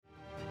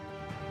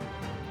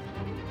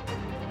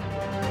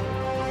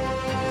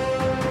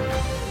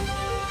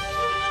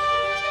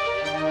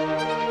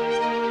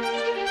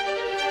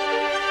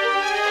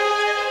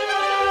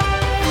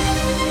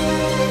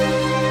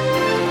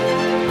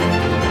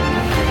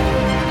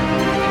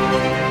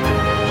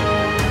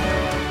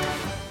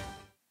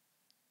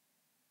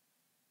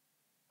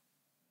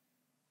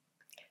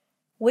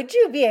Would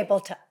you be able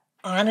to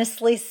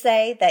honestly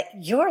say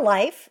that your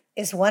life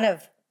is one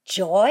of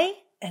joy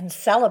and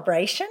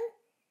celebration?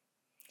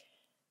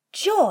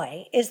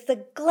 Joy is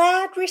the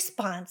glad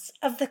response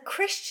of the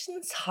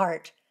Christian's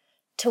heart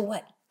to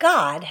what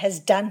God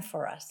has done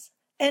for us.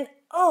 And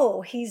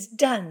oh, He's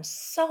done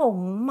so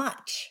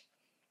much.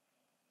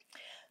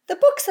 The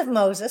books of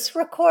Moses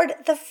record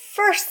the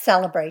first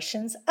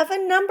celebrations of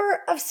a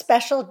number of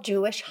special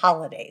Jewish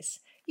holidays.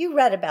 You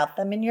read about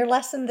them in your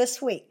lesson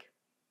this week.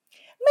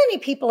 Many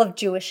people of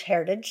Jewish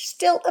heritage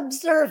still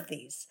observe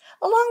these,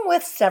 along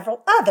with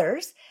several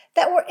others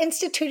that were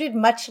instituted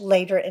much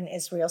later in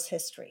Israel's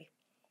history.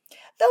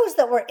 Those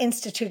that were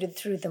instituted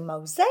through the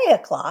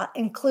Mosaic Law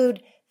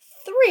include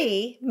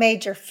 3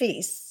 major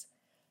feasts,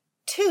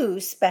 2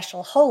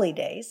 special holy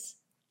days,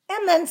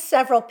 and then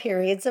several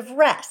periods of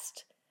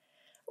rest.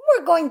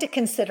 We're going to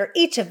consider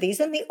each of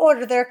these in the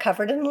order they're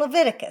covered in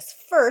Leviticus.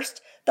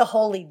 First, the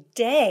Holy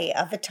Day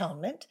of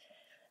Atonement,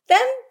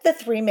 then the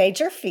 3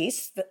 major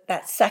feasts,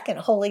 that second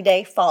holy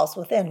day falls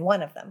within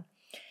one of them,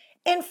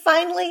 and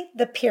finally,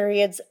 the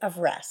periods of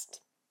rest.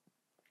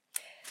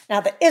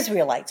 Now, the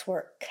Israelites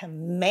were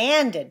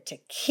commanded to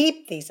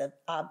keep these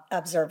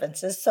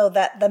observances so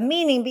that the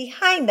meaning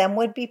behind them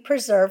would be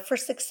preserved for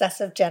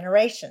successive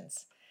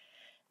generations.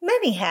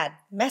 Many had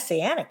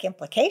messianic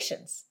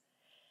implications.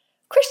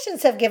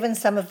 Christians have given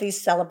some of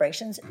these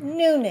celebrations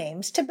new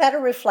names to better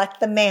reflect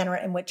the manner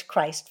in which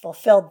Christ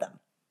fulfilled them.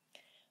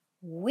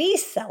 We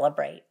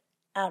celebrate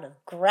out of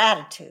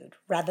gratitude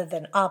rather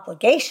than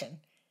obligation.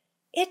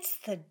 It's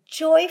the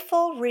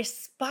joyful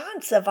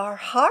response of our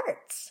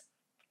hearts.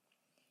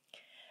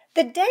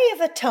 The Day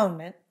of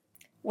Atonement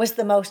was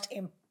the most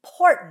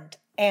important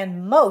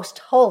and most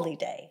holy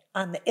day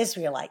on the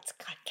Israelites'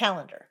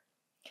 calendar.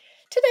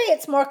 Today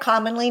it's more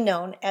commonly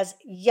known as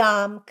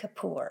Yom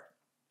Kippur.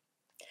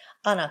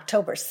 On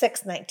October 6,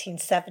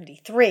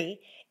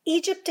 1973,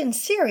 Egypt and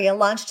Syria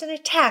launched an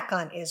attack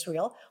on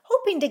Israel,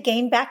 hoping to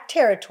gain back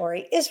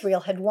territory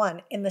Israel had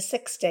won in the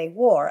Six-Day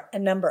War a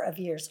number of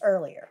years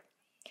earlier.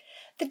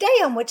 The day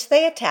on which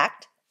they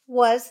attacked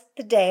was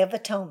the Day of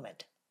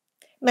Atonement.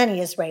 Many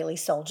Israeli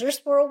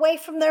soldiers were away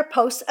from their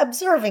posts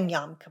observing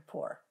Yom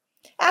Kippur.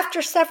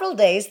 After several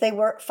days, they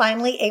were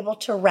finally able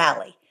to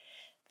rally.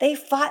 They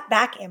fought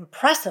back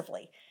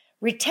impressively,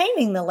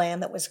 retaining the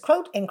land that was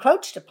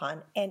encroached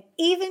upon and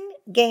even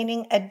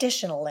gaining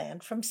additional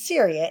land from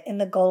Syria in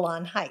the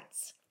Golan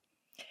Heights.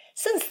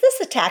 Since this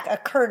attack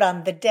occurred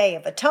on the Day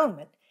of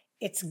Atonement,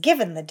 it's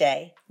given the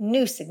day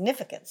new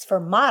significance for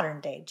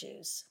modern-day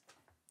Jews.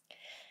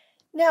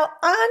 Now,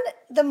 on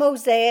the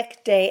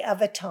Mosaic Day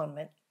of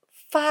Atonement,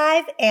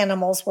 5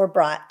 animals were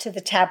brought to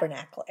the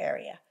tabernacle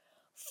area,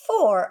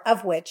 4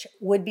 of which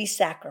would be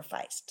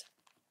sacrificed.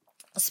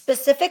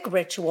 Specific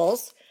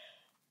rituals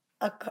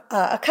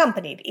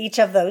accompanied each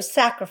of those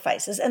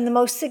sacrifices, and the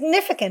most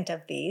significant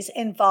of these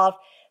involved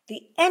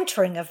the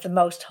entering of the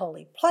most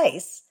holy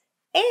place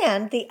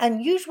and the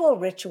unusual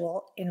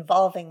ritual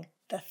involving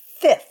the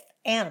 5th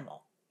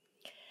animal.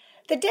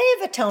 The Day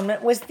of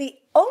Atonement was the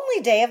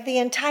only day of the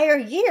entire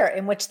year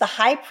in which the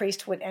high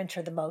priest would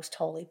enter the most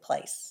holy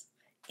place.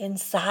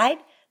 Inside,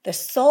 the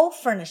sole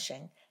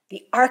furnishing,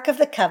 the Ark of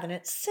the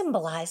Covenant,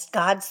 symbolized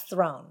God's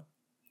throne.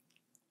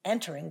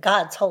 Entering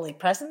God's holy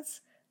presence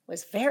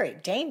was very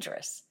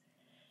dangerous.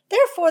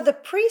 Therefore, the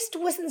priest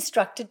was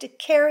instructed to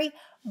carry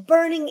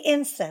burning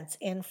incense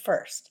in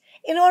first,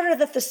 in order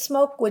that the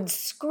smoke would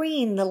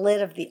screen the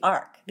lid of the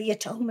ark, the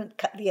atonement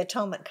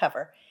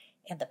cover,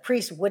 and the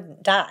priest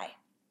wouldn't die.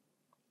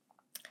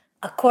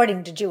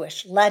 According to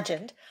Jewish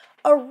legend,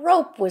 a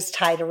rope was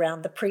tied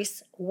around the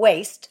priest's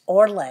waist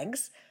or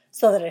legs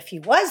so that if he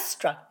was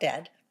struck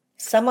dead,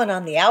 someone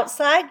on the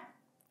outside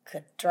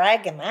could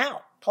drag him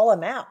out, pull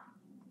him out.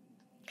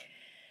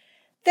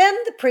 Then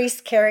the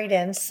priest carried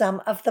in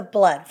some of the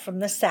blood from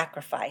the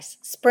sacrifice,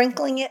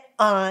 sprinkling it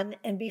on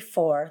and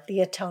before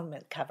the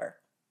atonement cover.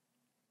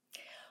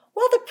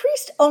 While the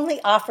priest only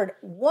offered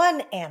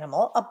one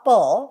animal, a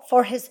bull,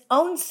 for his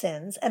own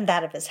sins and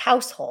that of his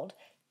household,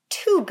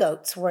 2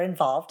 goats were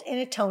involved in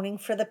atoning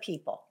for the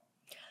people.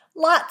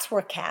 Lots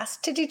were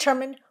cast to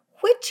determine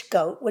which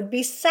goat would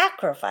be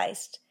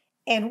sacrificed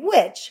and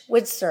which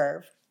would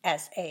serve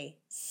as a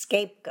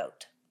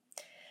scapegoat.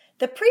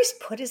 The priest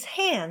put his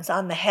hands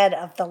on the head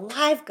of the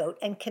live goat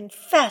and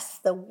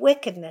confessed the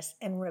wickedness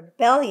and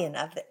rebellion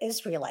of the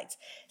Israelites,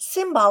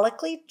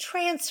 symbolically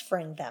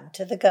transferring them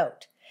to the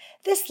goat.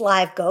 This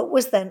live goat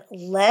was then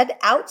led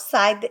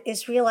outside the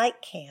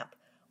Israelite camp,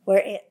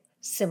 where it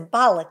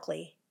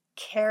symbolically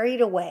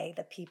carried away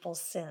the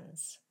people's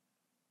sins.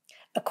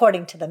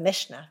 According to the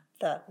Mishnah,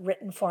 the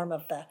written form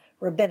of the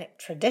rabbinic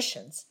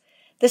traditions,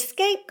 the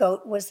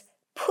scapegoat was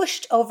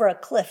pushed over a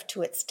cliff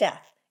to its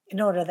death, in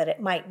order that it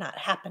might not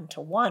happen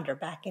to wander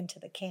back into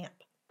the camp.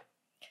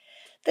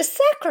 The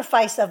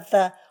sacrifice of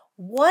the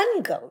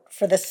one goat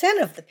for the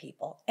sin of the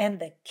people and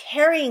the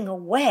carrying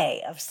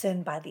away of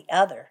sin by the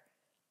other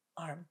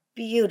are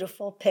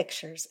beautiful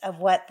pictures of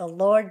what the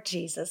Lord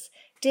Jesus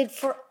did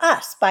for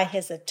us by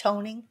his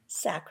atoning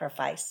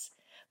sacrifice.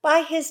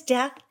 By his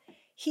death,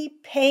 He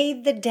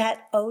paid the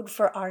debt owed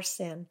for our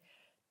sin,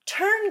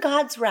 turned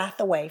God's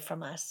wrath away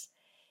from us,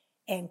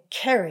 and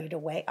carried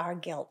away our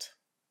guilt.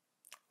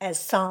 As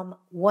Psalm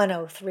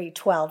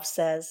 103:12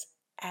 says,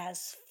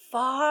 as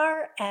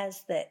far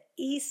as the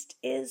east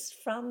is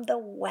from the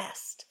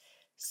west,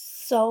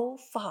 so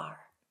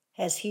far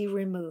has he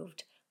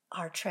removed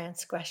our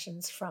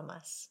transgressions from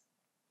us.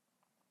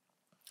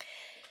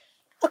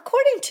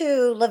 According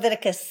to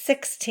Leviticus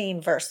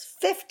 16, verse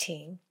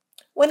 15,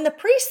 when the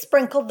priest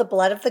sprinkled the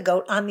blood of the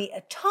goat on the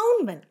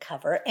atonement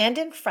cover and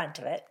in front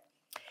of it,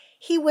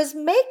 he was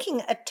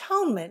making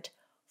atonement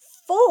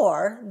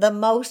for the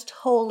most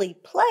holy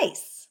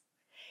place.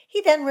 He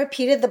then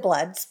repeated the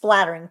blood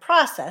splattering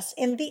process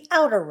in the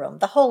outer room,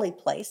 the holy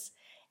place,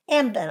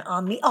 and then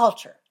on the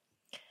altar.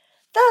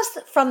 Thus,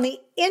 from the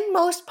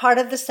inmost part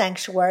of the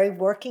sanctuary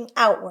working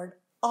outward,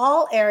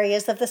 all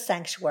areas of the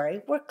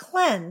sanctuary were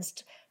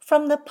cleansed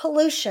from the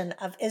pollution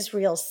of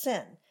Israel's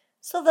sin,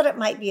 so that it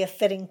might be a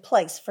fitting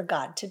place for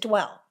God to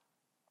dwell.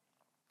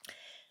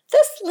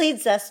 This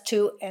leads us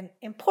to an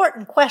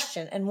important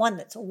question, and one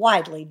that's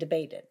widely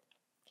debated.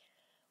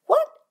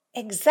 What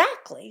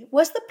exactly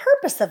was the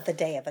purpose of the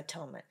Day of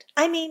Atonement?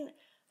 I mean,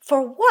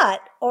 for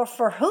what or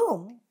for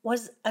whom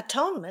was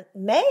atonement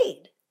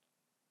made?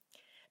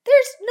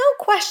 There's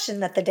no question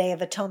that the Day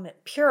of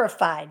Atonement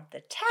purified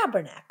the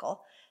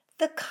tabernacle.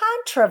 The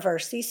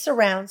controversy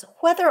surrounds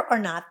whether or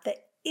not the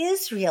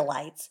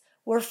Israelites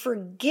were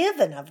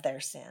forgiven of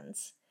their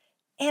sins,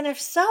 and if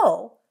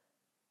so,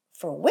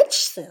 for which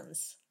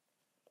sins?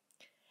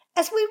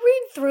 As we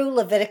read through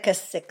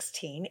Leviticus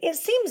 16, it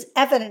seems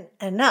evident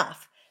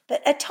enough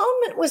that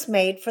atonement was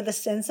made for the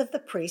sins of the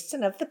priests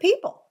and of the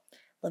people.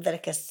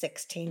 Leviticus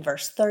 16,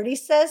 verse 30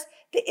 says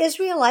the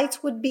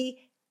Israelites would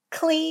be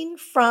clean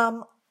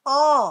from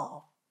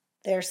all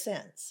their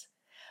sins.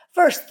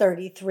 Verse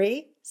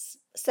 33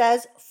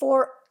 says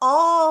for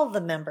all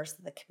the members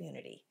of the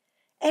community.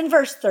 And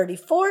verse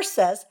 34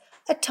 says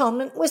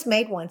atonement was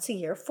made once a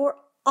year for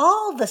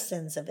all the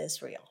sins of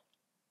Israel.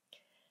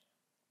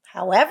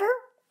 However,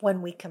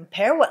 when we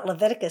compare what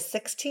Leviticus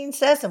 16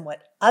 says and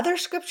what other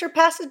scripture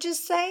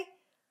passages say,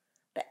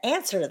 the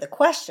answer to the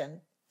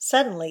question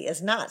suddenly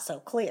is not so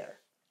clear.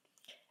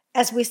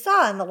 As we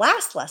saw in the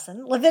last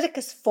lesson,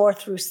 Leviticus 4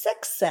 through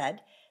 6 said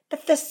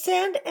that the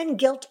sin and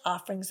guilt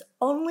offerings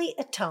only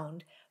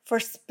atoned for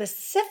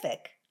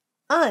specific,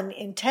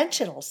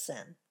 unintentional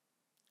sin.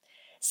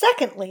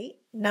 Secondly,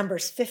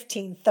 Numbers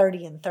 15,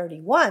 30, and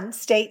 31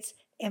 states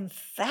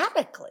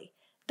emphatically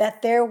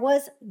that there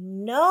was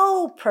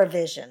no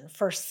provision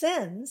for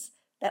sins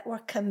that were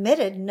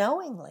committed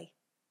knowingly.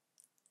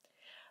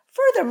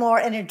 Furthermore,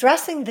 in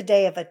addressing the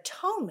Day of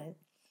Atonement,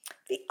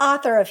 the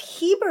author of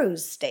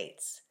Hebrews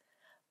states,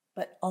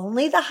 but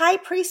only the high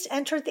priest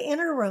entered the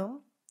inner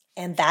room,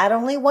 and that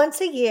only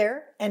once a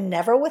year, and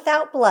never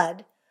without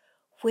blood,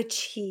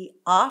 which he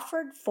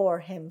offered for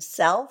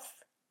himself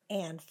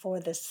and for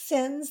the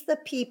sins the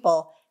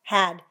people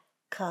had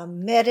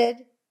committed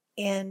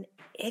in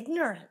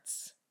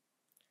ignorance.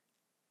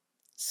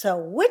 So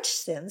which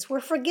sins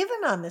were forgiven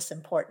on this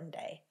important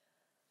day?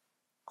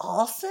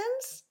 All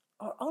sins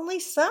or only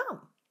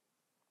some?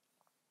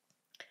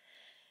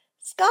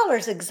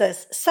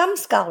 Some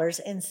scholars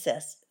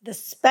insist the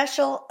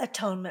special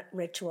atonement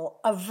ritual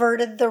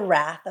averted the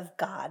wrath of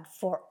God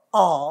for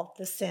all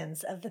the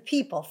sins of the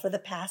people for the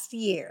past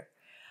year,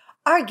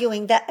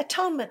 arguing that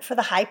atonement for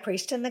the high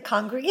priest and the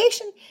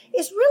congregation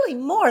is really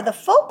more the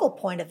focal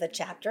point of the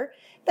chapter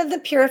than the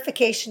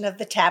purification of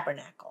the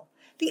tabernacle.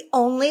 The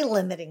only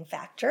limiting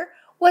factor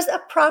was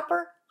a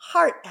proper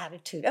heart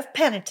attitude of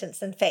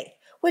penitence and faith,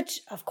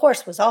 which of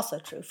course was also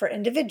true for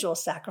individual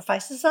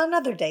sacrifices on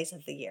other days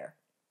of the year.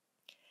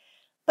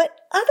 But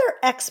other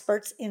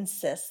experts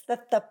insist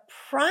that the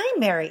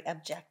primary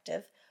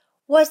objective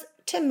was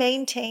to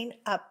maintain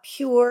a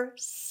pure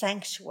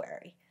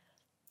sanctuary,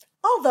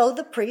 although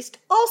the priest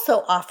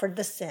also offered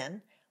the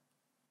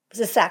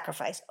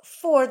sacrifice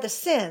for the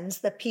sins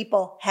the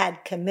people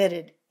had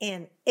committed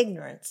in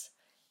ignorance,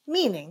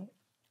 meaning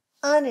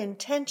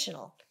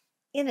unintentional,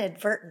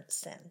 inadvertent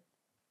sin.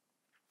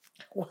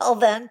 Well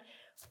then,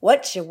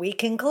 what should we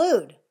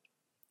conclude?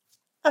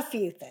 A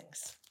few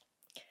things.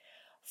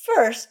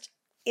 First,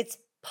 it's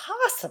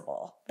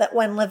possible that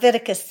when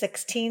Leviticus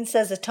 16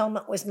 says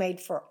atonement was made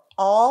for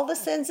all the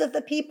sins of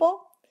the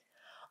people,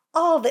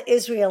 all the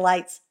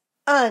Israelites'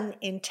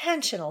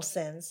 unintentional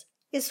sins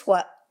is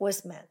what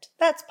was meant.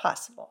 That's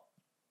possible.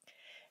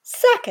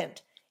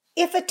 Second,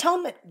 if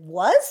atonement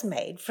was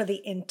made for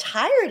the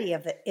entirety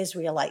of the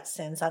Israelite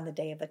sins on the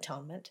Day of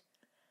Atonement,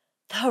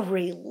 the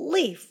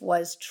relief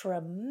was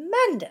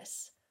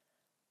tremendous,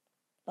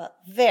 but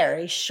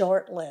very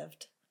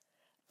short-lived.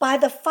 By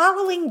the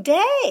following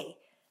day,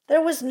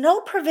 there was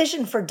no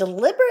provision for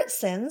deliberate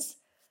sins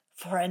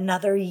for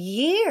another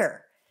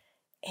year,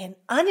 and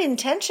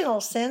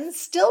unintentional sins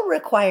still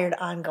required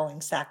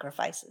ongoing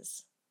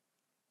sacrifices.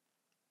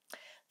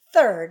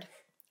 Third,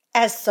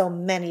 as so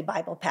many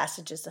Bible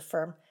passages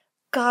affirm,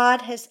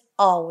 God has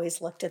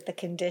always looked at the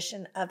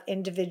condition of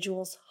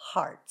individuals'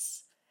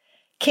 hearts.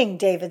 King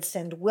David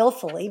sinned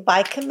willfully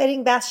by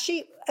committing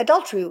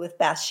adultery with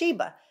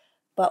Bathsheba,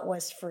 but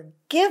was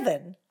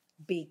forgiven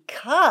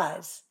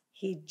because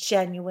he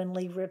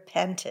genuinely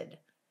repented.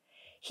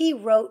 He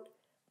wrote,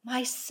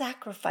 "My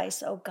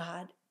sacrifice, O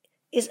God,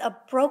 is a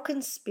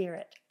broken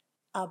spirit,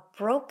 a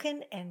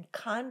broken and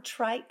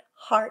contrite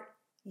heart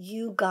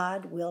you,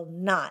 God, will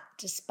not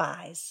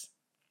despise."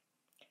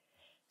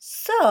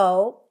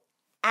 So,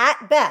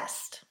 at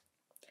best,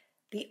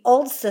 the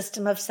old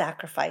system of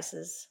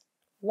sacrifices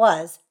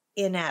was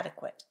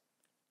inadequate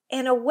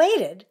and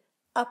awaited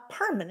a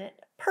permanent,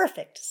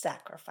 perfect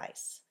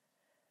sacrifice.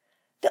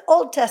 The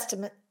Old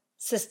Testament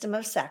system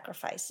of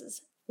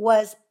sacrifices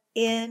was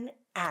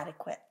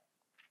inadequate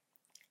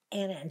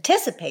and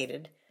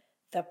anticipated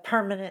the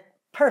permanent,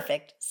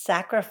 perfect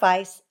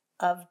sacrifice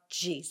of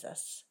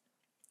Jesus.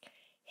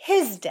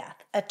 His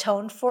death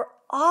atoned for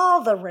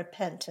all the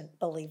repentant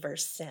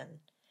believers'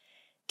 sin,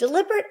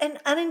 deliberate and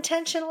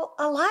unintentional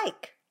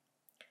alike.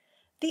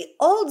 The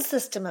old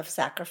system of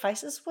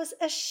sacrifices was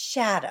a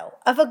shadow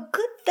of a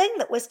good thing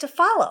that was to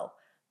follow,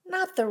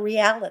 not the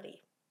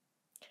reality.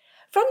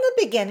 From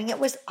the beginning, it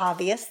was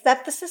obvious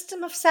that the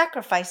system of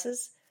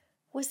sacrifices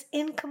was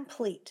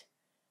incomplete.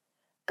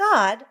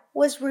 God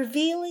was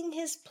revealing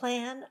his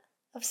plan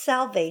of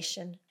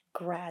salvation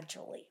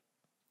gradually.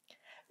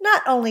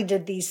 Not only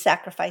did these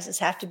sacrifices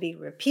have to be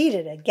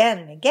repeated again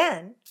and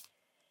again,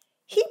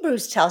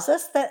 Hebrews tells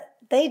us that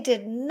they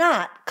did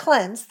not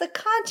cleanse the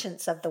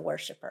conscience of the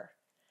worshiper.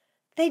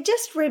 They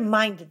just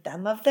reminded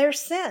them of their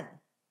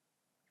sin.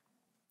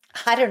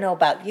 I don't know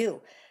about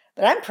you,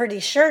 but I'm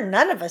pretty sure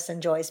none of us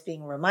enjoys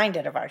being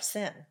reminded of our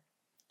sin.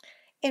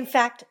 In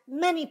fact,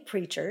 many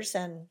preachers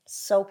and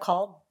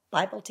so-called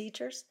Bible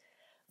teachers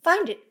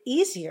find it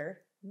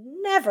easier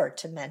never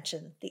to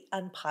mention the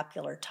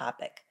unpopular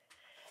topic.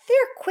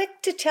 They're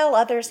quick to tell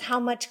others how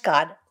much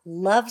God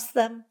loves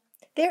them.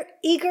 They're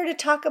eager to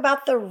talk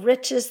about the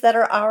riches that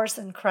are ours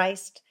in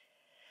Christ.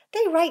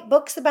 They write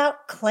books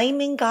about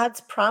claiming God's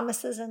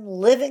promises and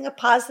living a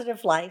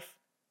positive life.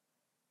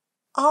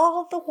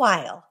 All the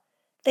while,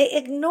 they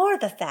ignore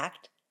the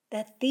fact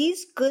that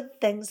these good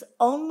things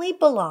only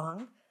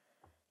belong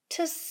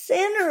to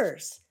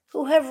sinners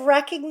who have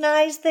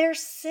recognized their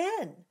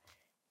sin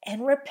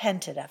and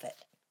repented of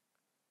it.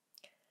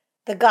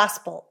 The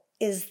gospel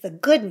is the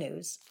good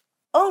news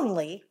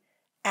only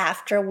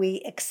after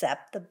we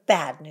accept the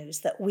bad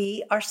news that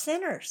we are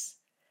sinners.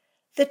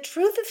 The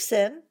truth of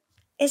sin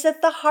is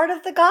at the heart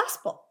of the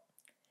gospel.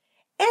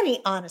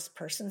 Any honest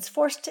person is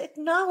forced to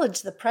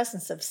acknowledge the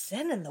presence of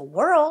sin in the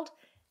world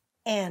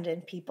and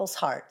in people's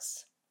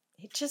hearts.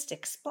 It just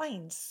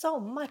explains so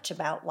much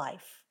about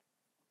life.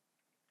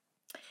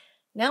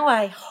 Now,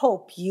 I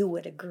hope you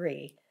would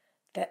agree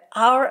that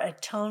our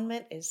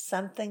atonement is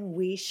something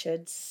we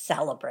should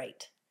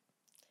celebrate.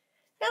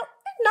 Now,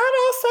 not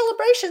all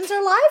celebrations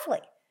are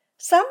lively.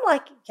 Some,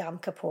 like Yom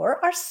Kippur,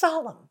 are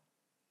solemn.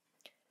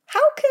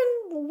 How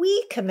can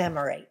we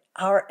commemorate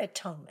our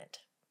atonement?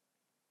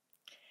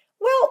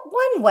 Well,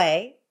 one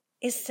way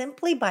is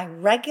simply by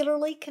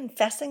regularly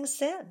confessing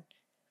sin.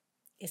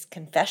 Is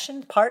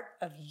confession part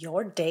of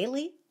your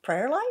daily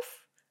prayer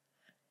life?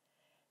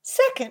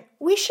 Second,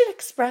 we should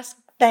express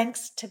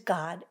thanks to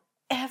God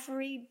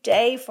every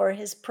day for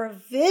his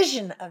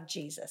provision of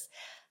Jesus.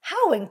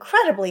 How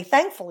incredibly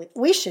thankful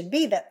we should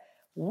be that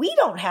we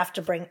don't have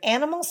to bring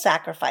animal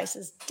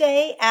sacrifices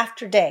day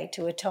after day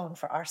to atone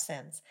for our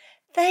sins.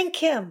 Thank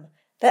him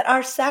that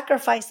our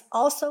sacrifice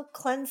also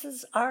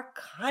cleanses our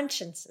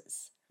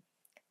consciences.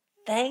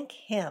 Thank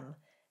him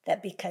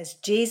that because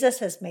Jesus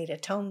has made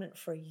atonement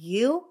for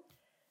you,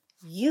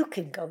 you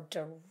can go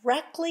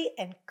directly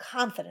and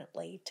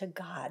confidently to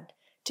God,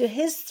 to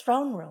his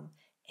throne room,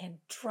 and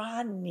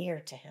draw near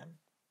to him.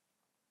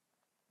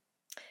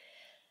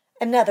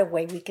 Another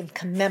way we can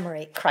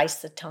commemorate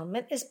Christ's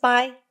atonement is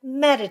by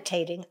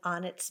meditating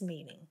on its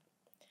meaning.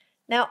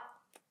 Now,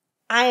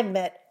 I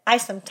admit I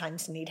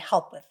sometimes need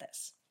help with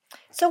this.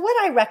 So what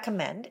I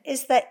recommend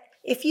is that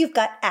if you've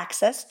got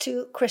access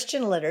to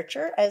Christian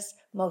literature, as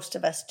most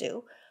of us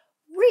do,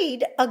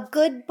 read a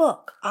good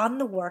book on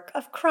the work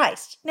of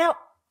Christ. Now,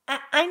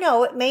 I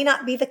know it may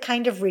not be the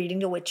kind of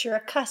reading to which you're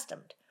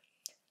accustomed,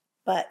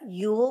 but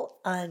you'll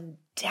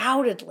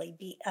undoubtedly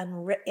be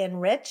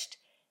enriched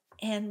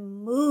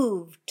and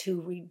moved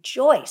to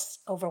rejoice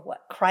over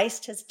what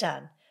Christ has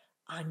done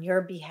on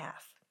your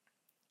behalf.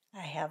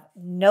 I have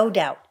no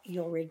doubt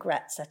you'll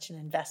regret such an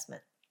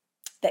investment,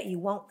 that you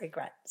won't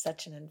regret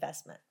such an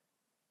investment.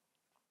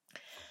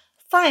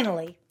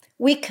 Finally,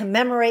 we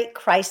commemorate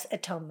Christ's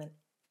atonement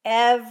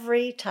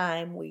every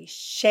time we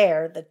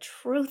share the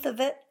truth of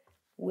it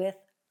with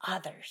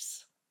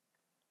others.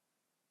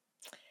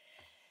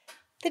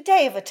 The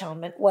Day of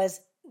Atonement was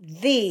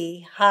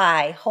the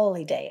high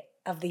holy day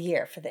of the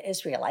year for the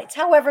Israelites.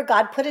 However,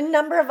 God put a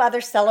number of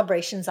other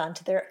celebrations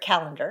onto their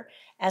calendar,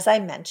 as I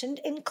mentioned,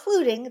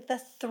 including the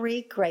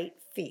 3 great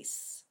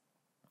feasts.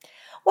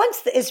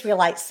 Once the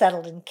Israelites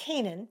settled in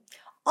Canaan,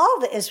 all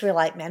the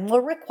Israelite men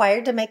were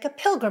required to make a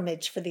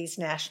pilgrimage for these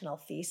national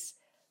feasts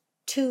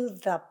to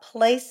the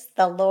place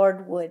the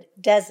Lord would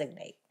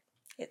designate,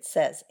 it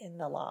says in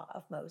the law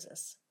of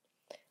Moses.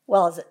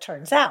 Well, as it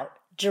turns out,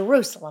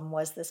 Jerusalem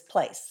was this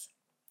place.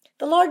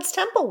 The Lord's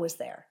temple was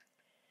there.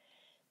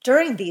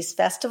 During these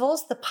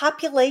festivals, the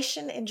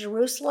population in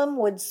Jerusalem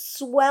would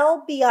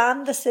swell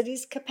beyond the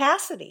city's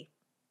capacity.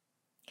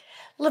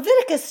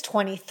 Leviticus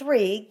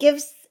 23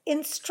 gives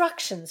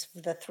instructions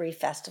for the three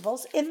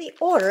festivals in the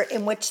order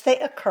in which they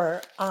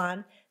occur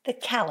on the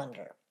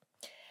calendar.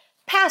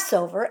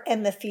 Passover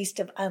and the Feast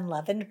of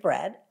Unleavened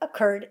Bread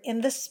occurred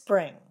in the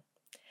spring.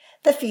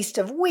 The Feast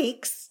of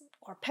Weeks,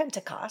 or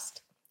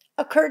Pentecost,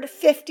 occurred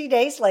 50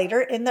 days later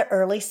in the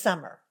early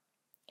summer.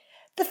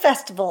 The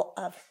Festival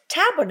of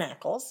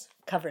Tabernacles,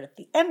 covered at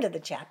the end of the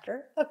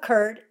chapter,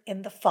 occurred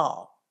in the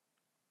fall.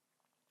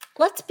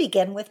 Let's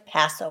begin with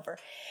Passover.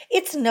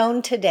 It's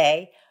known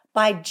today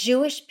by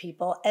Jewish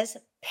people as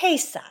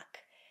Pesach,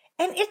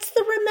 and it's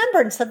the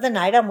remembrance of the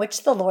night on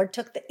which the Lord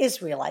took the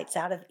Israelites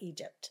out of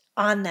Egypt.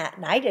 On that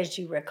night, as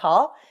you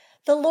recall,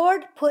 the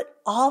Lord put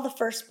all the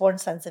firstborn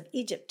sons of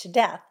Egypt to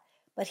death,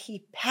 but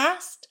he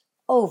passed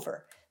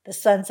over the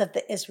sons of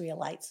the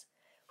Israelites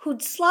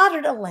who'd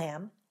slaughtered a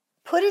lamb,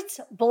 put its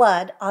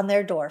blood on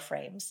their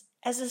doorframes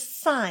as a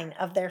sign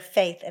of their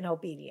faith and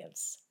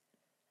obedience.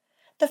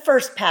 The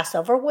first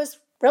Passover was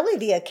really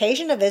the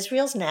occasion of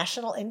Israel's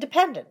national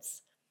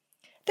independence.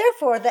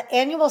 Therefore, the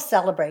annual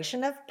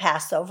celebration of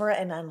Passover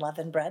and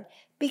unleavened bread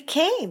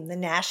became the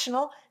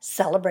national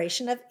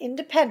celebration of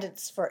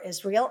independence for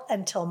Israel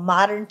until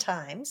modern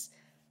times,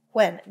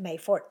 when May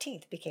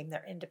 14th became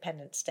their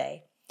Independence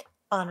Day,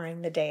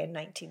 honoring the day in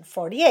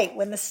 1948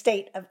 when the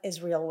State of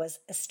Israel was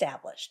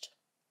established.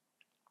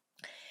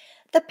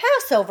 The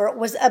Passover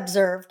was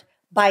observed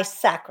by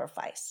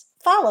sacrifice,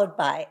 followed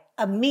by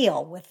a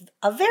meal with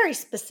a very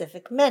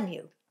specific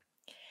menu.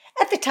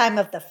 At the time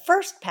of the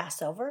first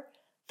Passover,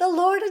 the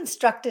Lord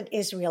instructed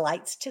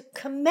Israelites to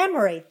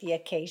commemorate the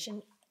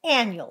occasion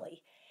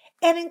annually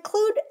and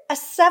include a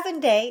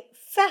 7-day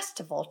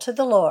festival to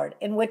the Lord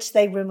in which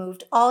they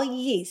removed all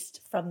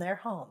yeast from their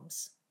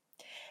homes.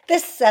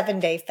 This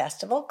 7-day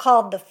festival,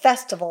 called the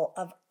Festival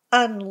of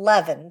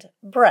Unleavened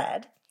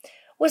Bread,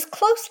 was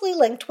closely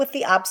linked with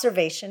the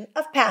observation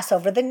of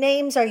Passover. The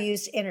names are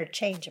used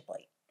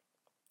interchangeably.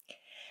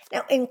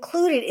 Now,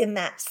 included in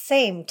that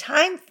same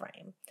time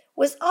frame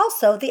was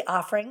also the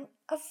offering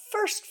of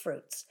first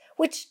fruits,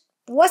 which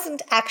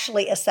wasn't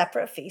actually a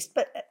separate feast,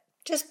 but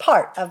just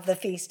part of the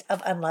Feast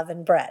of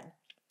Unleavened Bread.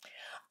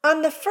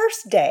 On the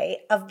first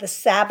day of the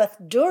Sabbath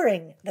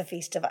during the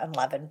Feast of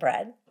Unleavened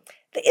Bread,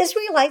 the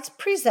Israelites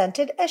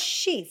presented a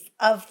sheaf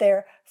of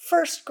their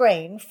first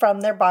grain from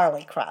their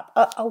barley crop,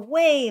 a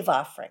wave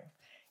offering.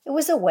 It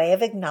was a way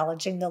of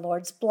acknowledging the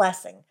Lord's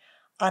blessing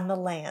on the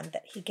land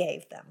that he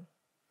gave them.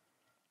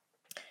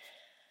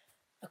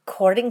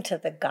 According to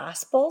the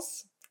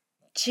Gospels,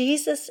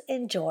 Jesus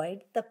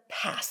enjoyed the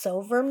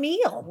Passover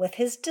meal with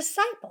his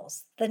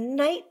disciples the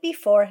night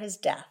before his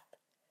death.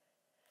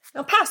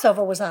 Now,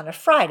 Passover was on a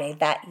Friday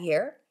that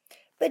year,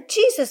 but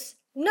Jesus,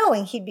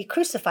 knowing he'd be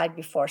crucified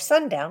before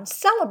sundown,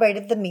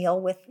 celebrated the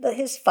meal with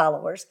his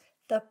followers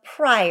the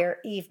prior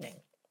evening.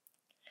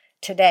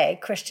 Today,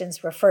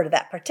 Christians refer to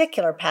that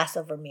particular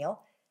Passover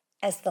meal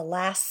as the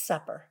Last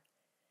Supper.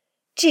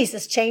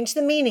 Jesus changed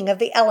the meaning of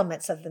the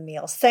elements of the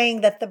meal, saying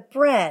that the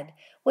bread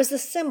was a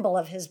symbol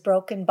of his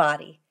broken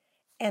body,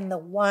 and the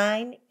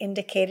wine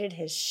indicated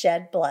his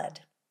shed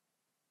blood.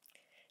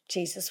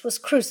 Jesus was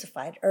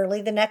crucified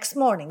early the next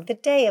morning, the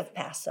day of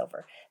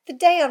Passover, the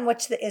day on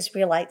which the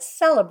Israelites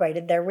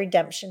celebrated their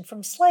redemption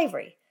from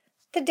slavery,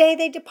 the day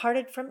they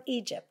departed from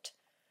Egypt.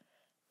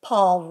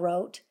 Paul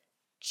wrote,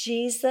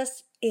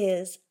 "Jesus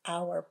is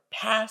our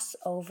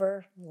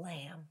Passover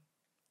lamb."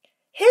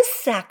 His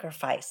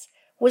sacrifice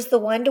was the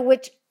one to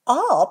which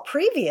all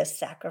previous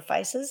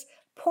sacrifices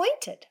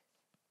pointed.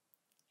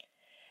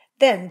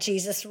 Then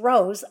Jesus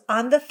rose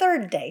on the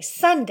third day,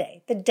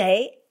 Sunday, the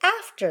day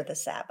after the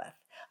Sabbath.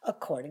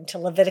 According to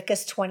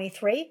Leviticus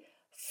 23,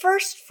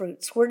 first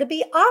fruits were to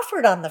be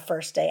offered on the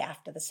first day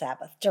after the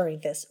Sabbath during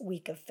this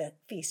week of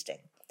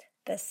feasting,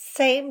 the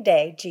same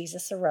day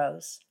Jesus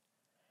arose.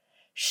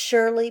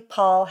 Surely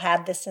Paul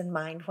had this in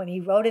mind when he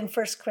wrote in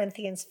 1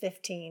 Corinthians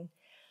 15,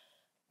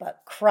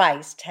 "But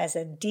Christ has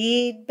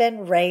indeed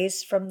been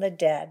raised from the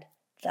dead,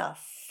 the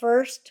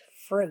first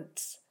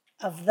fruits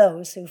of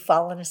those who've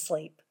fallen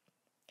asleep.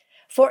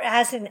 For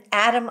as in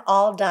Adam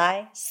all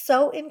die,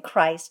 so in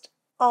Christ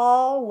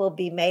all will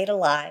be made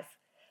alive,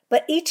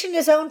 but each in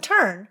his own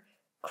turn,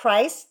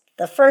 Christ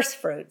the first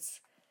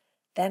fruits,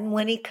 then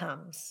when he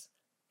comes,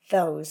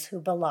 those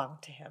who belong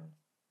to him."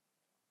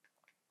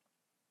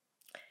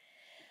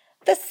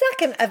 The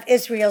second of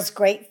Israel's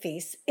great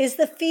feasts is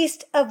the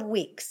Feast of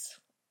Weeks,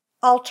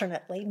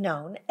 alternately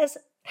known as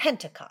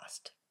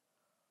Pentecost.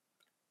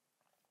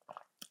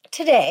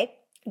 Today,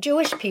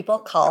 Jewish people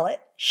call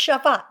it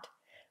Shabbat,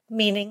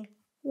 meaning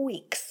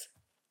weeks.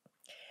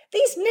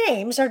 These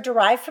names are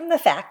derived from the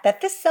fact that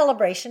this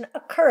celebration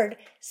occurred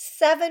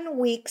 7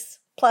 weeks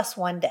plus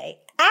 1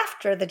 day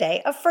after the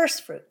day of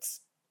first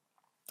fruits.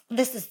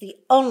 This is the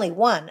only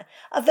one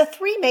of the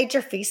three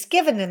major feasts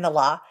given in the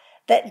law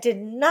that did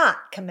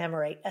not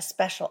commemorate a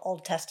special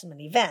Old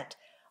Testament event,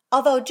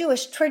 although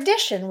Jewish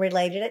tradition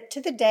related it to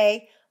the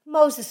day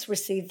Moses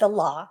received the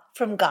law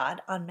from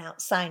God on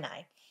Mount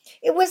Sinai.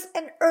 It was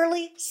an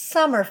early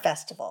summer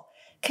festival,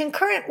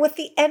 concurrent with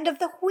the end of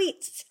the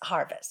wheat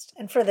harvest,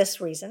 and for this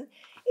reason,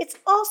 it's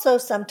also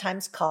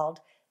sometimes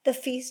called the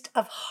Feast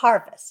of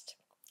Harvest,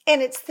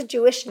 and it's the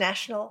Jewish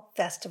national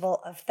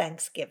festival of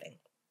Thanksgiving.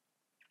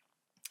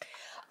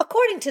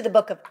 According to the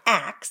book of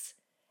Acts,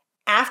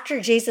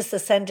 after Jesus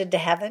ascended to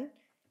heaven,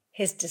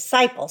 his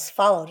disciples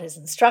followed his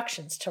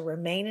instructions to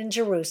remain in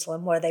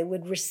Jerusalem, where they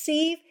would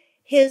receive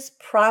his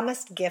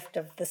promised gift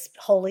of the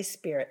Holy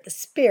Spirit, the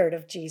Spirit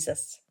of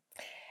Jesus.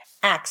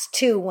 Acts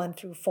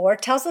 2:1-4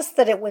 tells us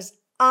that it was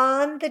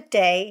on the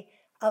day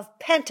of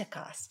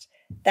Pentecost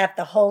that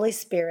the Holy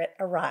Spirit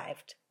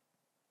arrived.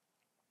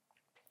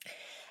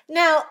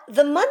 Now,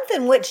 the month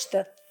in which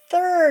the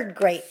third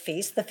great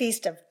feast, the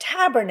Feast of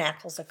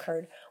Tabernacles,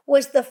 occurred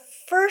was the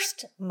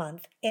first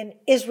month in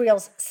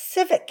Israel's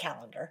civic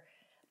calendar,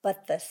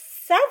 but the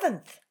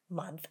seventh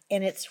month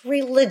in its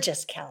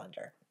religious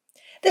calendar.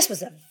 This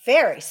was a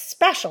very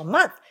special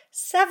month.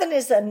 7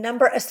 is a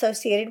number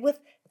associated with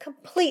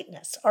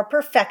completeness or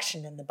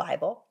perfection in the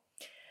Bible.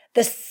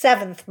 The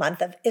seventh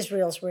month of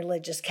Israel's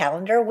religious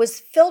calendar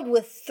was filled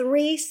with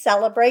 3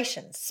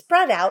 celebrations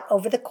spread out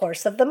over the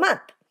course of the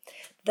month.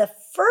 The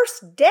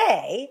first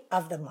day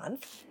of the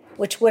month,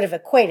 which would have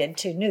equated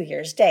to New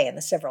Year's Day in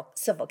the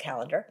civil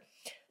calendar,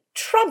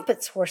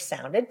 trumpets were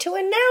sounded to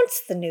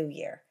announce the new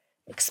year,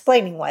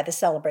 explaining why the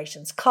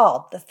celebration's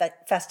called the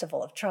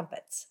Festival of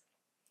Trumpets.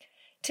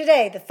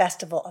 Today, the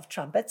Festival of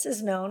Trumpets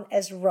is known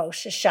as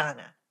Rosh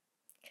Hashanah.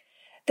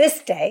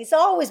 This day has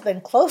always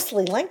been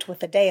closely linked with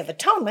the Day of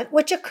Atonement,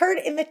 which occurred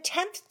in the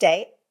 10th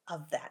day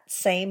of that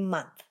same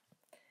month.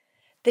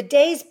 The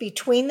days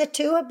between the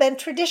two have been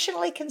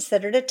traditionally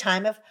considered a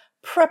time of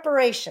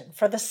preparation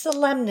for the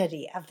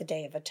solemnity of the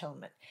Day of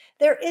Atonement.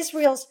 They're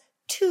Israel's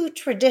 2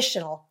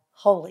 traditional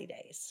holy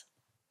days.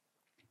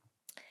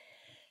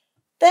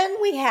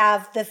 Then we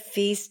have the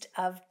Feast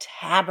of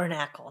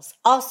Tabernacles,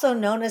 also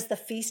known as the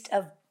Feast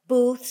of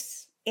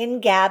Booths,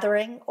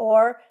 Ingathering,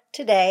 or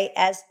today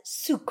as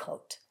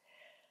Sukkot,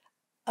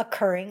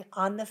 occurring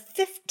on the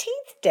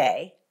 15th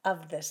day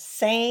of the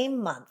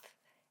same month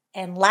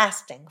and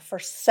lasting for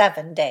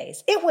 7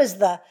 days. It was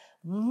the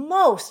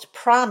most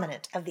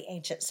prominent of the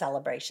ancient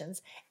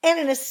celebrations and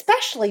an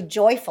especially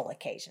joyful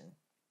occasion.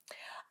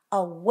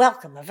 A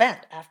welcome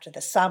event after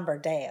the somber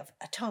Day of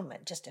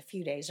Atonement just a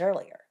few days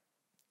earlier.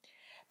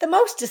 The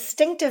most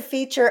distinctive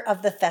feature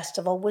of the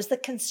festival was the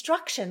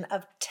construction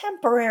of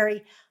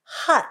temporary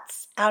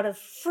huts out of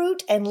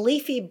fruit and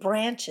leafy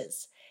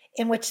branches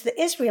in which the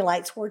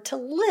Israelites were to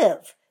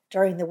live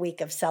during the week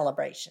of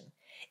celebration.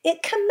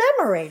 It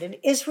commemorated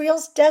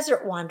Israel's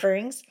desert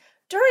wanderings,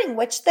 during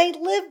which they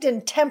lived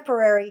in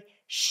temporary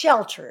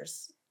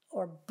shelters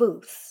or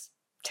booths,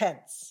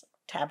 tents,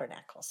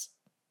 tabernacles.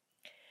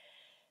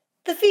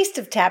 The Feast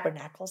of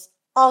Tabernacles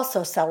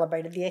also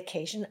celebrated the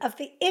occasion of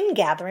the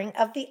ingathering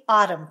of the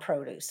autumn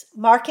produce,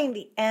 marking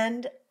the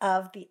end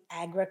of the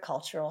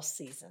agricultural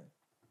season.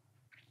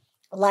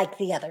 Like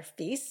the other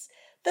feasts,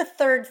 the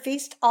third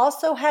feast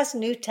also has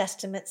New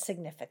Testament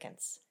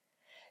significance.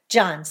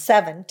 John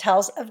 7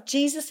 tells of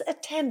Jesus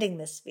attending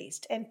this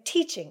feast and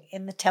teaching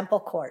in the temple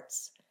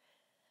courts.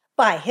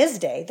 By his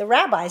day, the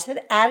rabbis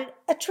had added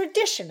a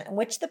tradition in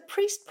which the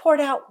priest poured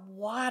out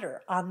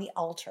water on the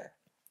altar.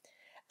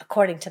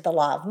 According to the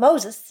law of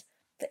Moses,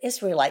 the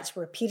Israelites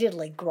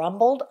repeatedly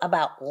grumbled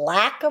about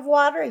lack of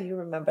water, you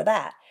remember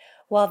that,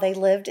 while they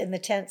lived in the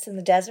tents in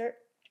the desert.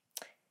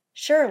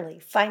 Surely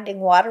finding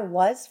water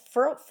was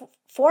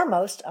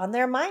foremost on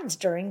their minds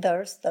during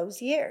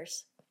those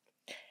years.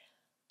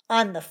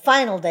 On the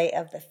final day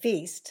of the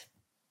feast,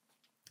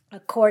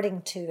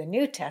 according to the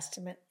New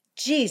Testament,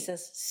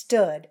 Jesus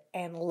stood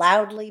and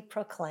loudly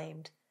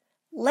proclaimed,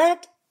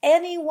 "Let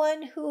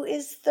anyone who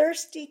is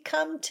thirsty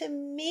come to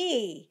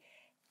me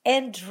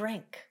and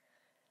drink.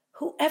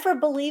 Whoever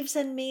believes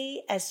in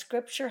me, as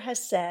Scripture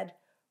has said,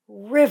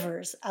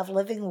 rivers of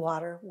living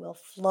water will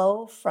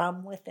flow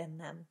from within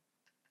them."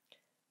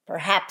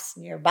 Perhaps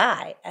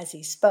nearby, as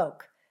he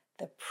spoke,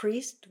 the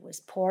priest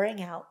was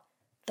pouring out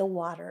the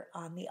water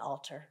on the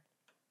altar.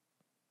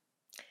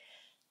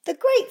 The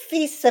great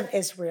feasts of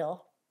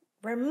Israel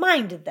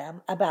reminded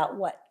them about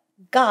what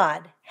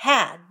God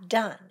had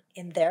done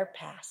in their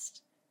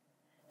past.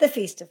 The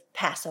Feast of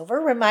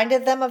Passover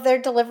reminded them of their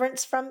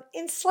deliverance from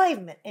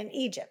enslavement in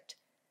Egypt.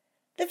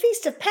 The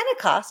Feast of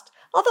Pentecost,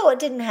 although it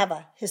didn't have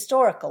a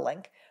historical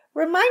link,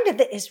 reminded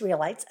the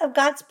Israelites of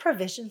God's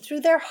provision through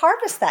their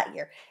harvest that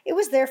year. It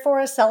was therefore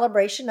a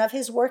celebration of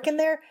his work in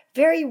their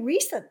very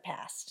recent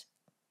past.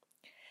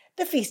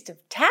 The Feast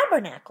of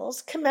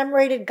Tabernacles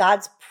commemorated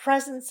God's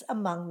presence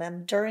among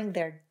them during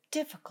their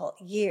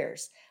difficult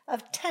years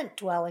of tent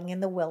dwelling in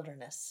the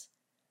wilderness.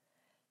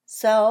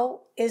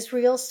 So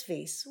Israel's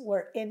feasts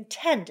were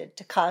intended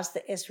to cause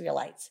the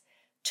Israelites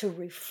to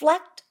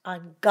reflect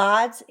on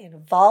God's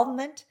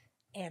involvement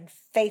and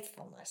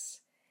faithfulness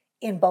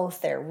in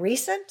both their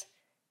recent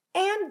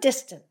and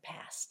distant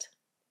past.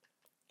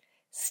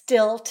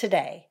 Still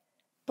today,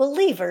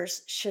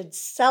 believers should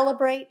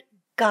celebrate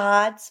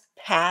God's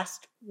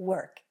past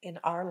work in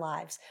our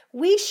lives.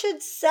 We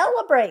should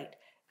celebrate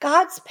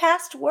God's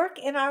past work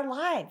in our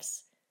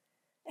lives.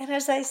 And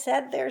as I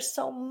said, there's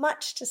so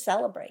much to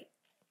celebrate.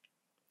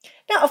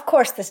 Now, of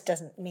course, this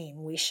doesn't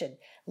mean we should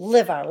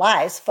live our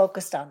lives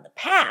focused on the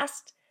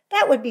past.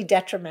 That would be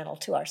detrimental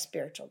to our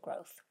spiritual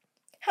growth.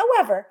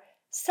 However,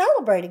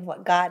 celebrating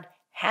what God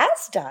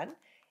has done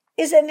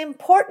is an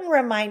important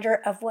reminder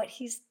of what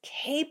He's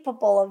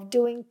capable of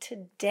doing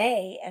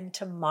today and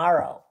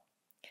tomorrow.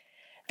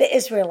 The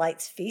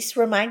Israelites' feast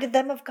reminded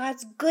them of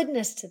God's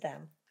goodness to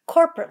them,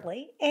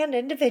 corporately and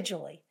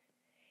individually.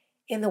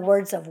 In the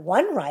words of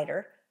one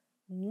writer,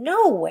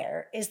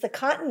 nowhere is the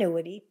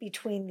continuity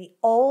between the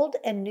Old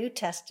and New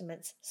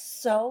Testaments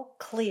so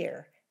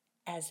clear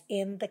as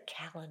in the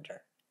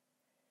calendar.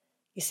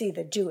 You see,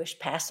 the Jewish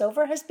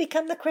Passover has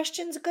become the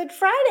Christians' Good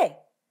Friday.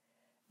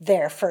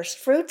 Their first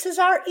fruits is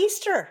our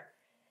Easter,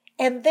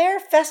 and their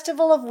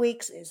Festival of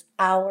Weeks is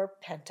our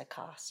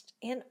Pentecost.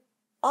 In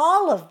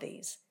all of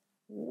these,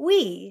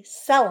 we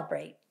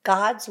celebrate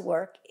God's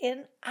work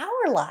in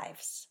our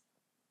lives.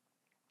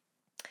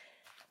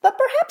 But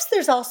perhaps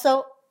there's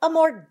also a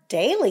more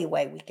daily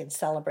way we can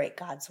celebrate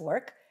God's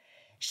work.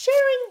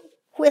 Sharing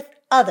with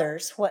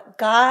others what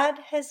God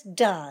has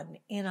done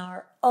in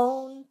our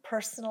own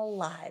personal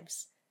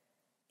lives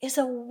is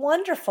a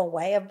wonderful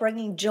way of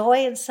bringing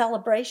joy and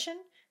celebration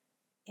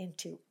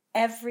into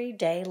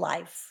everyday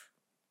life.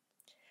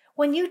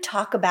 When you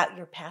talk about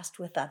your past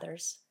with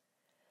others,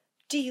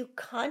 do you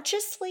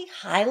consciously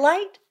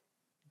highlight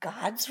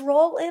God's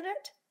role in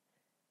it?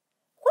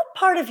 What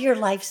part of your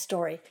life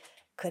story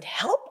could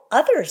help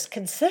others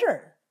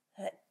consider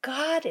that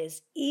God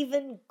is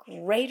even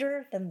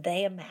greater than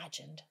they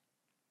imagined?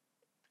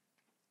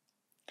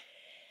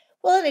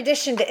 Well, in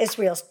addition to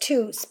Israel's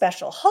 2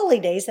 special holy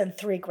days and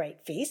 3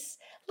 great feasts,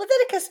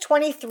 Leviticus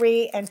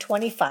 23 and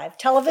 25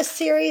 tell of a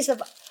series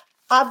of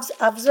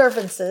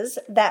observances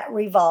that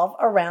revolve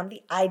around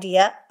the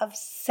idea of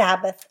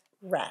Sabbath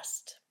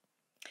rest.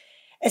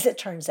 As it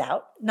turns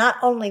out, not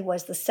only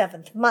was the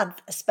 7th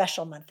month a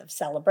special month of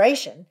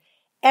celebration,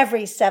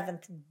 every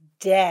 7th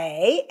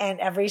day and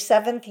every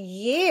 7th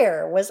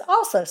year was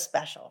also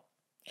special.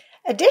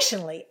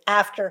 Additionally,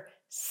 after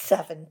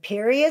 7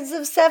 periods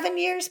of 7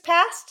 years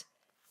passed,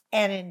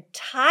 an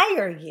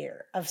entire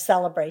year of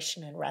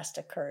celebration and rest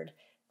occurred,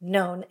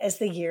 known as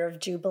the Year of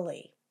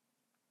Jubilee.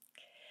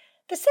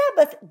 The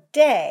Sabbath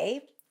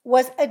day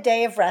was a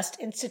day of rest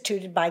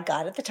instituted by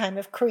God at the time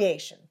of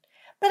creation.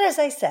 But as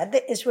I said,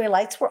 the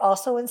Israelites were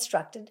also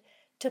instructed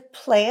to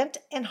plant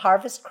and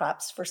harvest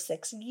crops for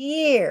 6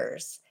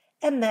 years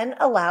and then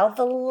allow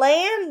the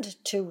land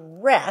to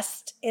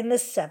rest in the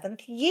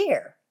 7th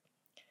year.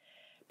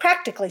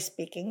 Practically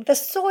speaking, the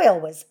soil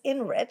was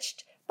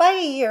enriched by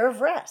a year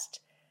of rest.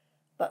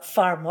 But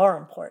far more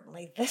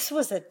importantly, this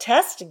was a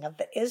testing of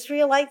the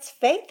Israelites'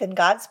 faith in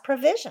God's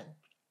provision.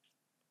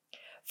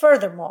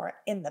 Furthermore,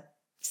 in the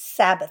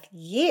Sabbath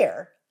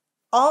year,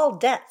 all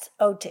debts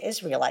owed to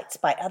Israelites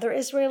by other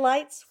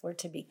Israelites were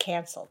to be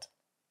canceled.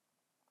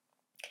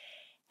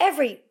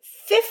 Every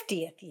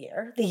 50th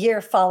year, the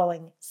year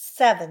following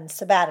 7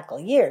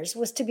 sabbatical years,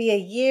 was to be a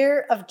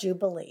year of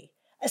Jubilee,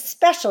 a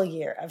special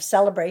year of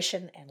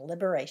celebration and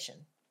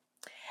liberation.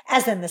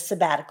 As in the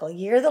sabbatical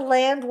year, the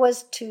land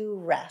was to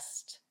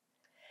rest.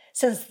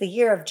 Since the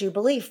year of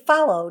Jubilee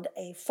followed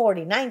a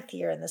 49th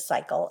year in the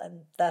cycle,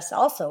 and thus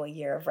also a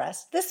year of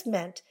rest, this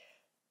meant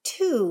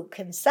 2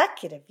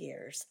 consecutive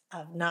years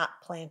of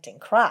not planting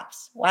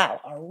crops.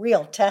 Wow, a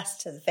real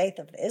test to the faith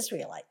of the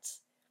Israelites.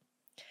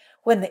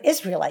 When the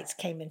Israelites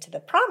came into the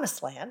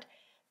Promised Land,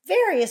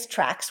 various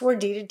tracts were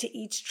deeded to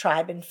each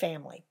tribe and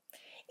family.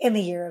 In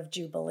the year of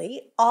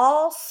Jubilee,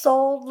 all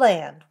sold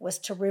land was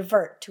to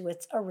revert to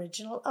its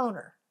original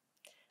owner.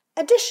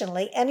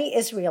 Additionally, any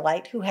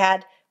Israelite who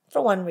had,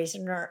 for one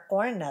reason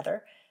or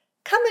another,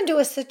 come into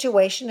a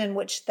situation in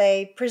which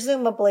they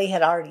presumably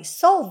had already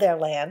sold their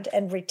land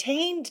and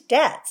retained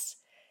debts,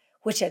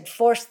 which had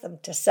forced them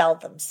to sell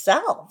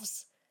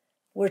themselves,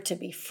 were to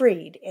be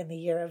freed in the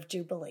year of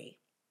Jubilee.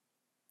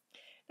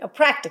 Now,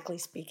 practically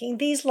speaking,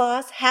 these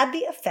laws had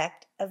the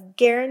effect of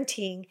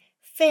guaranteeing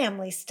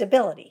family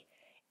stability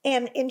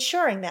and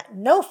ensuring that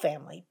no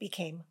family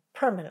became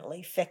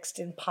permanently fixed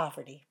in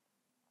poverty.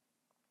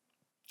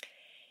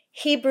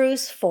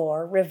 Hebrews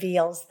 4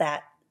 reveals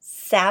that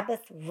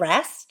Sabbath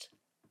rest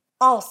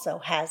also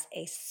has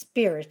a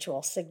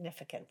spiritual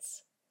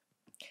significance.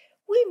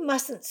 We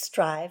mustn't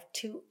strive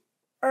to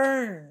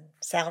earn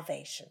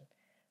salvation,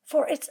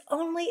 for it's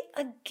only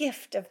a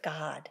gift of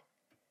God.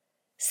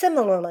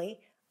 Similarly,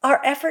 our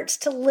efforts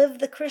to live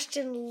the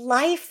Christian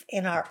life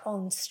in our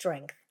own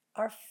strength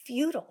are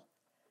futile,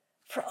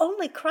 for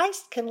only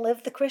Christ can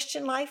live the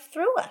Christian life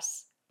through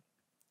us.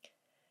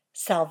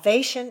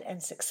 Salvation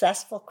and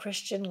successful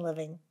Christian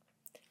living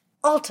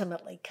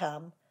ultimately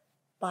come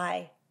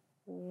by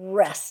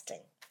resting.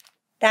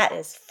 That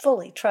is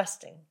fully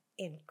trusting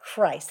in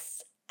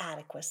Christ's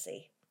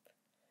adequacy.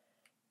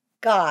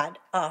 God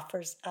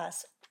offers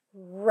us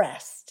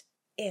rest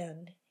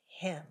in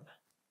Him.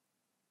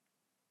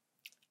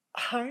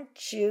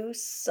 Aren't you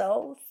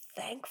so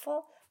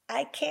thankful?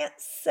 I can't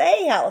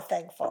say how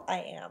thankful I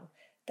am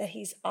that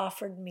He's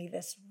offered me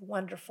this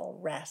wonderful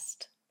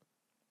rest.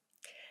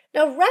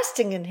 Now,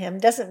 resting in Him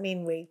doesn't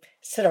mean we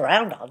sit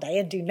around all day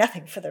and do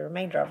nothing for the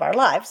remainder of our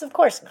lives. Of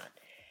course not.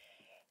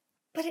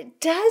 But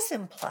it does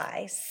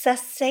imply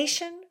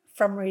cessation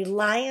from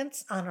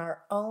reliance on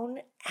our own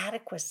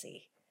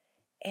adequacy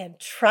and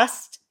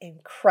trust in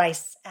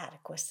Christ's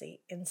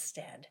adequacy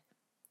instead.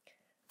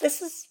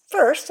 This is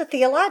first a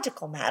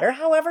theological matter.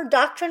 However,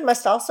 doctrine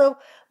must also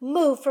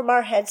move from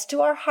our heads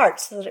to our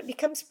hearts so that it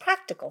becomes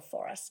practical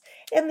for us.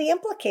 And the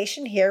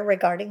implication here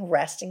regarding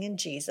resting in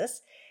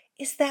Jesus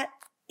is that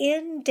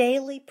in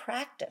daily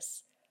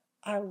practice,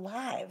 our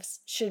lives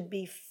should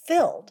be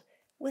filled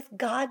with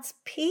God's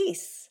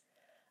peace,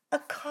 a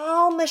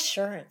calm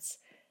assurance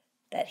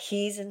that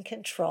He's in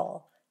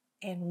control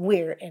and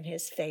we're in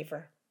His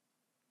favor.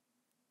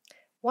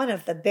 One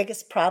of the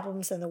biggest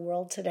problems in the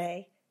world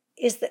today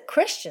is that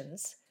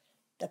Christians,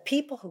 the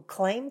people who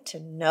claim to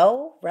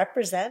know,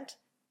 represent,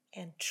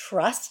 and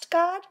trust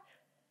God,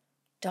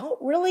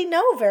 don't really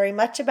know very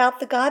much about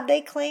the God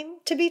they claim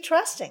to be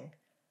trusting,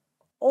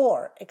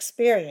 or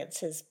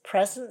experience His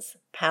presence,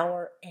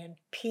 power, and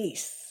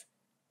peace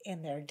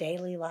in their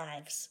daily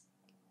lives.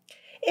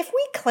 If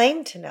we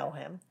claim to know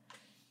Him,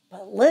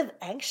 but live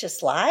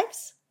anxious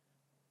lives,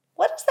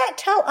 what does that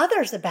tell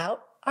others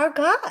about our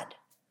God?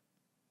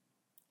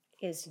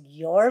 Is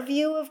your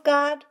view of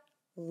God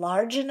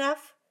large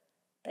enough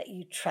that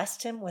you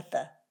trust Him with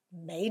the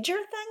major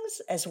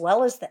things as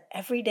well as the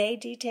everyday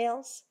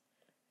details?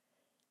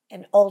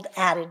 An old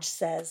adage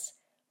says,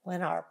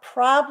 when our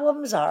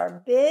problems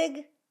are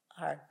big,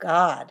 our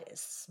God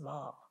is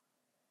small.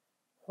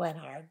 When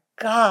our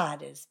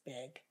God is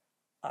big,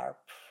 our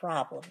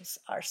problems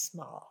are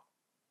small.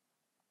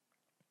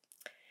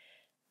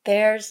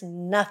 There's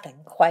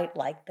nothing quite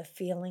like the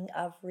feeling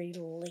of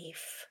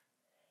relief.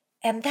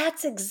 And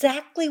that's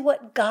exactly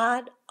what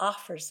God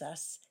offers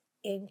us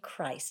in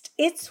Christ.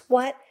 It's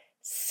what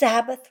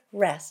Sabbath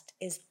rest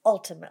is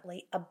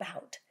ultimately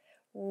about.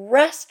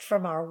 Rest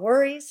from our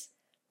worries,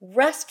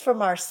 rest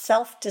from our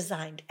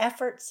self-designed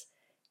efforts,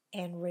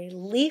 and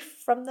relief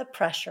from the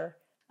pressure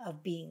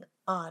of being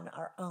on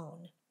our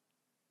own.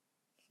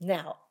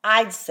 Now,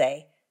 I'd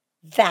say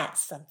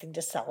that's something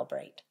to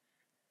celebrate.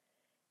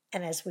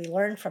 And as we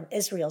learn from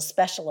Israel's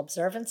special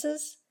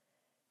observances,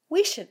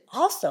 we should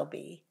also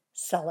be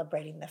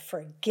celebrating the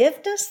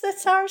forgiveness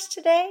that's ours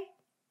today,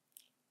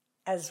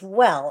 as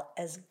well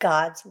as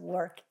God's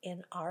work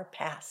in our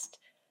past.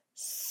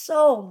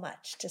 So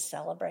much to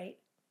celebrate.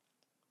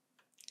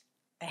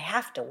 I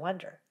have to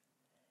wonder,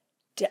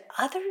 do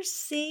others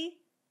see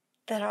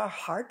that our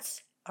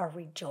hearts are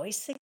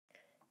rejoicing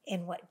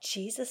in what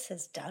Jesus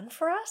has done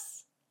for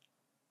us?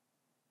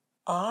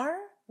 Are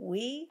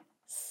we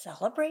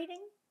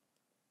celebrating?